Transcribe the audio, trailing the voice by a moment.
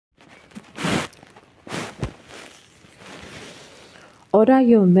Order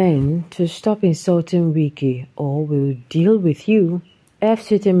your men to stop insulting Wike or we'll deal with you,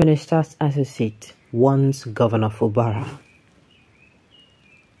 FCT Minister's Associate warns Governor Fubara.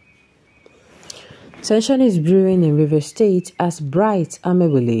 Tension is brewing in Rivers State as Bright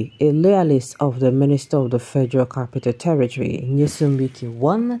Amewule, a loyalist of the Minister of the Federal Capital Territory, Nyesom Wike,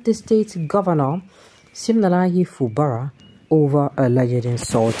 warned the state governor, Siminalayi Fubara, over alleged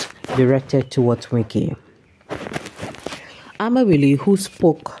insult directed towards Wike. Amewule, who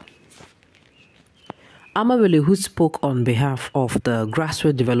spoke on behalf of the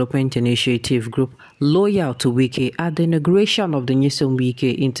Grassroots Development Initiative group loyal to Wike at the inauguration of the Nyesom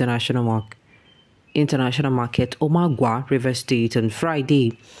Wike International Market, Omagwa, River State on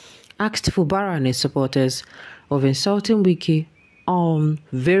Friday, asked Fubara and his supporters of insulting Wike on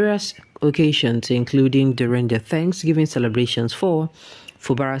various occasions, including during the Thanksgiving celebrations for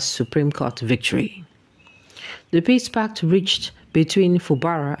Fubara's Supreme Court victory. The peace pact reached between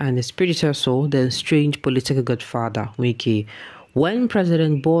Fubara and his predecessor, the estranged political godfather Wike, when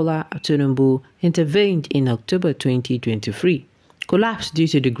President Bola Tinubu intervened in October 2023, collapsed due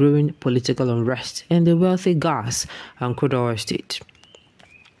to the growing political unrest in the wealthy gas and crude oil state.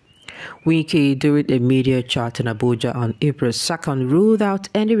 Wike, during a media chat in Abuja on April 2nd, ruled out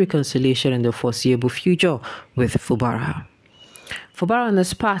any reconciliation in the foreseeable future with Fubara. Fubara on the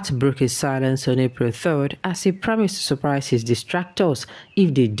spot broke his silence on April 3rd as he promised to surprise his distractors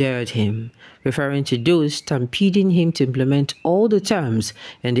if they dared him, referring to those stampeding him to implement all the terms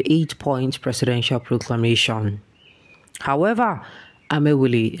in the 8-point presidential proclamation. However,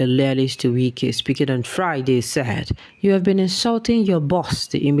 Amewule, a loyalist to Wike, speaking on Friday, said, "You have been insulting your boss,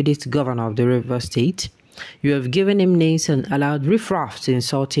 the immediate governor of the River State. You have given him names and allowed riffraff to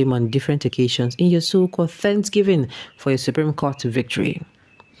insult him on different occasions in your so-called Thanksgiving for your Supreme Court victory."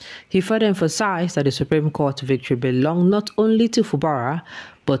 He further emphasized that the Supreme Court victory belonged not only to Fubara,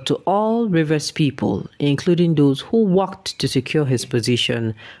 but to all Rivers people, including those who worked to secure his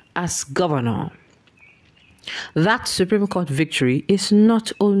position as governor. That Supreme Court victory is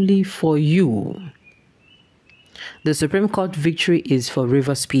not only for you. The Supreme Court victory is for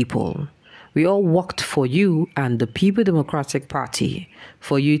Rivers people. We all worked for you and the People Democratic Party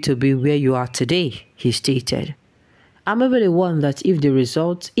for you to be where you are today, he stated. Amewule warned that if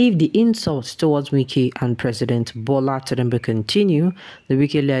the insults towards Wike and President Bola Tinubu continue, the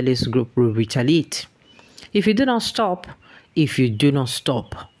Wike loyalist group will retaliate. If you do not stop,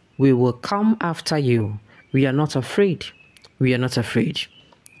 we will come after you. We are not afraid. We are not afraid.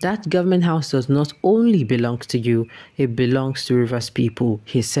 That government house does not only belong to you, it belongs to Rivers people,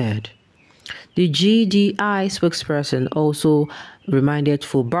 he said. The GDI spokesperson also reminded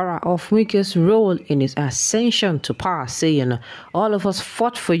Fubara of Wike's role in his ascension to power, saying, "All of us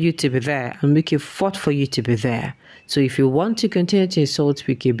fought for you to be there, and Wike fought for you to be there. So if you want to continue to insult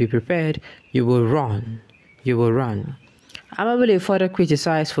Wike, be prepared. You will run. You will run." Amewule further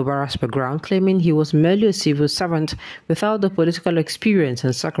criticized Fubara's background, claiming he was merely a civil servant without the political experience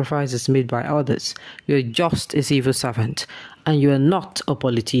and sacrifices made by others. "You are just a civil servant, and you are not a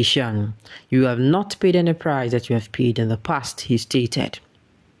politician. You have not paid any price that you have paid in the past," he stated.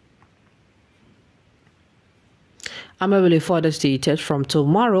 Amewule further stated, "From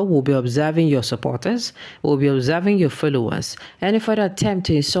tomorrow, we'll be observing your supporters, we'll be observing your followers. Any further attempt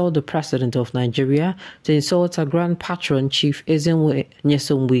to insult the President of Nigeria, to insult our Grand Patron, Chief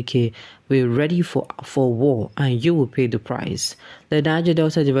Nyesom Wike, we're ready for war, and you will pay the price." The Niger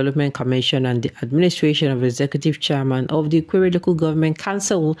Delta Development Commission and the administration of Executive Chairman of the Ikwere Local Government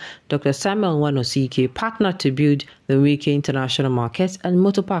Council, Dr. Samuel Wanosike, partnered to build the Wike International Market and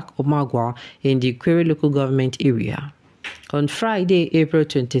Motor Park Omagwa in the Ikwere Local Government area. On Friday, April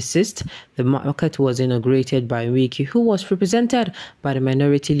 26th, the market was inaugurated by Wike, who was represented by the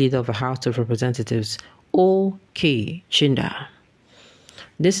minority leader of the House of Representatives, O.K. Chinda.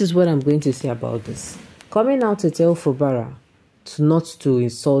 This is what I'm going to say about this. Coming out to tell Fubara not to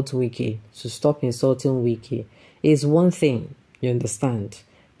insult Wike, to stop insulting Wike, is one thing, you understand.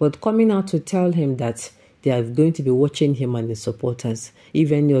 But coming out to tell him that they are going to be watching him and his supporters,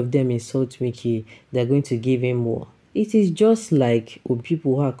 if any of them insult Wike, they're going to give him more. It is just like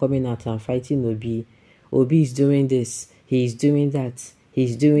people who are coming out and fighting Obi. Obi is doing this, he is doing that,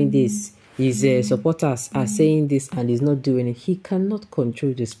 he's doing this. His supporters are saying this and he's not doing it. He cannot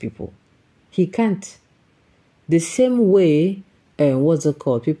control these people. He can't. The same way,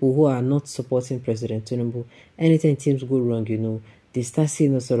 people who are not supporting President Tinubu, anytime things go wrong, they start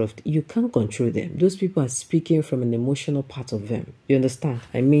saying that sort of, you can't control them. Those people are speaking from an emotional part of them. You understand?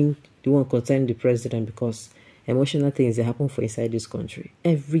 I mean, the one concerning the president, because emotional things that happen for inside this country.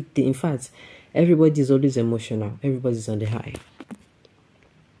 Everything. In fact, everybody is always emotional. Everybody's on the high.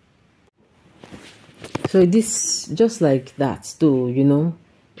 So this, just like that, though, you know,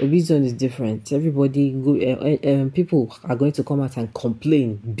 a reason is different. Everybody, people are going to come out and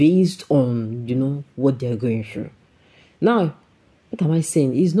complain based on, you know, what they're going through. Now, what am I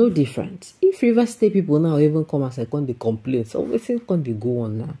saying? It's no different. If River State people now even come out and come they complain, so we think can they go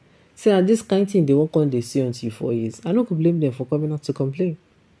on now? Say so this kind of thing they won't come they see until 4 years. I don't blame them for coming out to complain.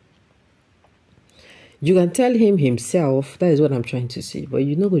 You can tell him himself, that is what I'm trying to say, but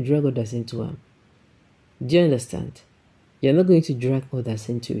you're not going to drag others into him. Do you understand? You're not going to drag others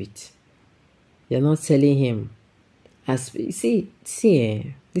into it. You're not telling him. This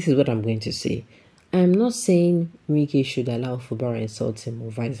is what I'm going to say. I'm not saying Wike should allow Fubara insult him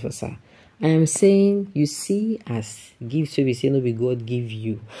or vice versa. I am saying, you see, as give to be saying, no be God give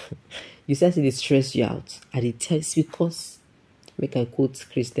you. You start to stress you out. And it tells because, make I quote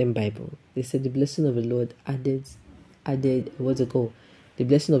Christian Bible. They said the blessing of the Lord added, what's it called? The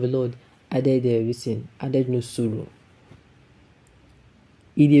blessing of the Lord added added no sorrow.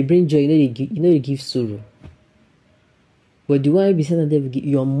 If they bring joy, you know they give sorrow. But the one be saying that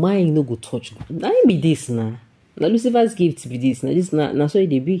your mind no go touch. Now be this now. Now Lucifer's gift be this. Now this now so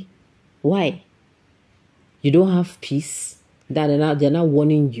they be. Why? You don't have peace. They're not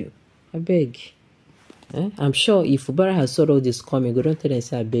warning you. I beg. I'm sure if Fubara has saw all this coming, go don't tell them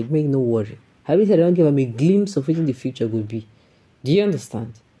say I beg, make no worry. Have you said I don't give them a glimpse of what in the future would be? Do you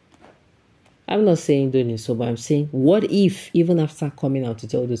understand? I'm not saying doing it so, but I'm saying, what if, even after coming out to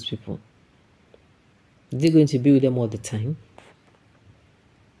tell those people, they're going to be with them all the time?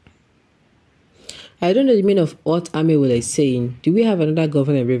 I don't know the meaning of what Amewule is saying. Do we have another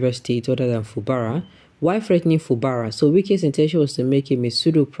governor in River State other than Fubara? Why threatening Fubara? So Wike's intention was to make him a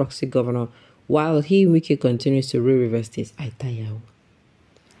pseudo proxy governor while Wike continues to rule River State. I tire.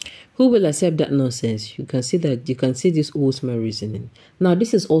 Who will accept that nonsense? You can see this old man reasoning. Now,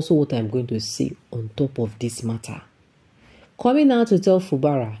 this is also what I'm going to say on top of this matter. Coming out to tell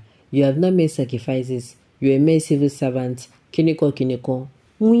Fubara, you have not made sacrifices, you're a mere civil servant, kiniko.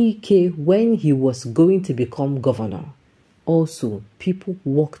 Wike, when he was going to become governor, also, people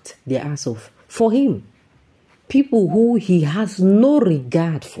worked their ass off for him. People who he has no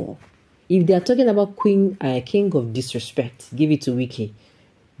regard for. If they are talking about king of disrespect, give it to Wike.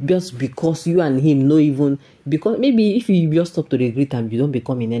 Just because you and him know even, because maybe if you just stop to the greet and you don't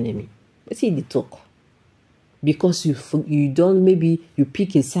become an enemy. Let's see the talk. Because you don't, maybe you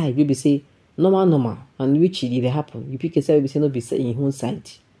pick a side, maybe say normal, and which it happen. You pick a side, maybe say not be in your own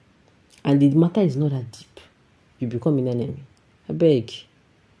side. And the matter is not that deep. You become an enemy. I beg.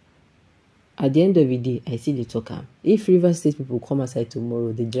 At the end of the day, I see the talker. If River State people come outside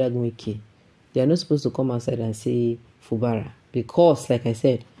tomorrow, they drag Wike. They are not supposed to come outside and say Fubara. Because, like I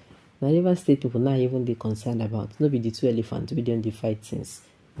said, the River State people now even be concerned about. Not be the two elephants, we don't fight since.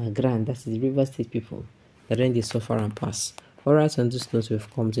 Grand, that's the River State people. That then they suffer and pass. Alright, on this note, we've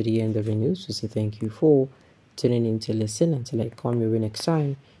come to the end of the news. We say thank you for tuning in to listen. Until I come your way next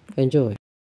time. Enjoy.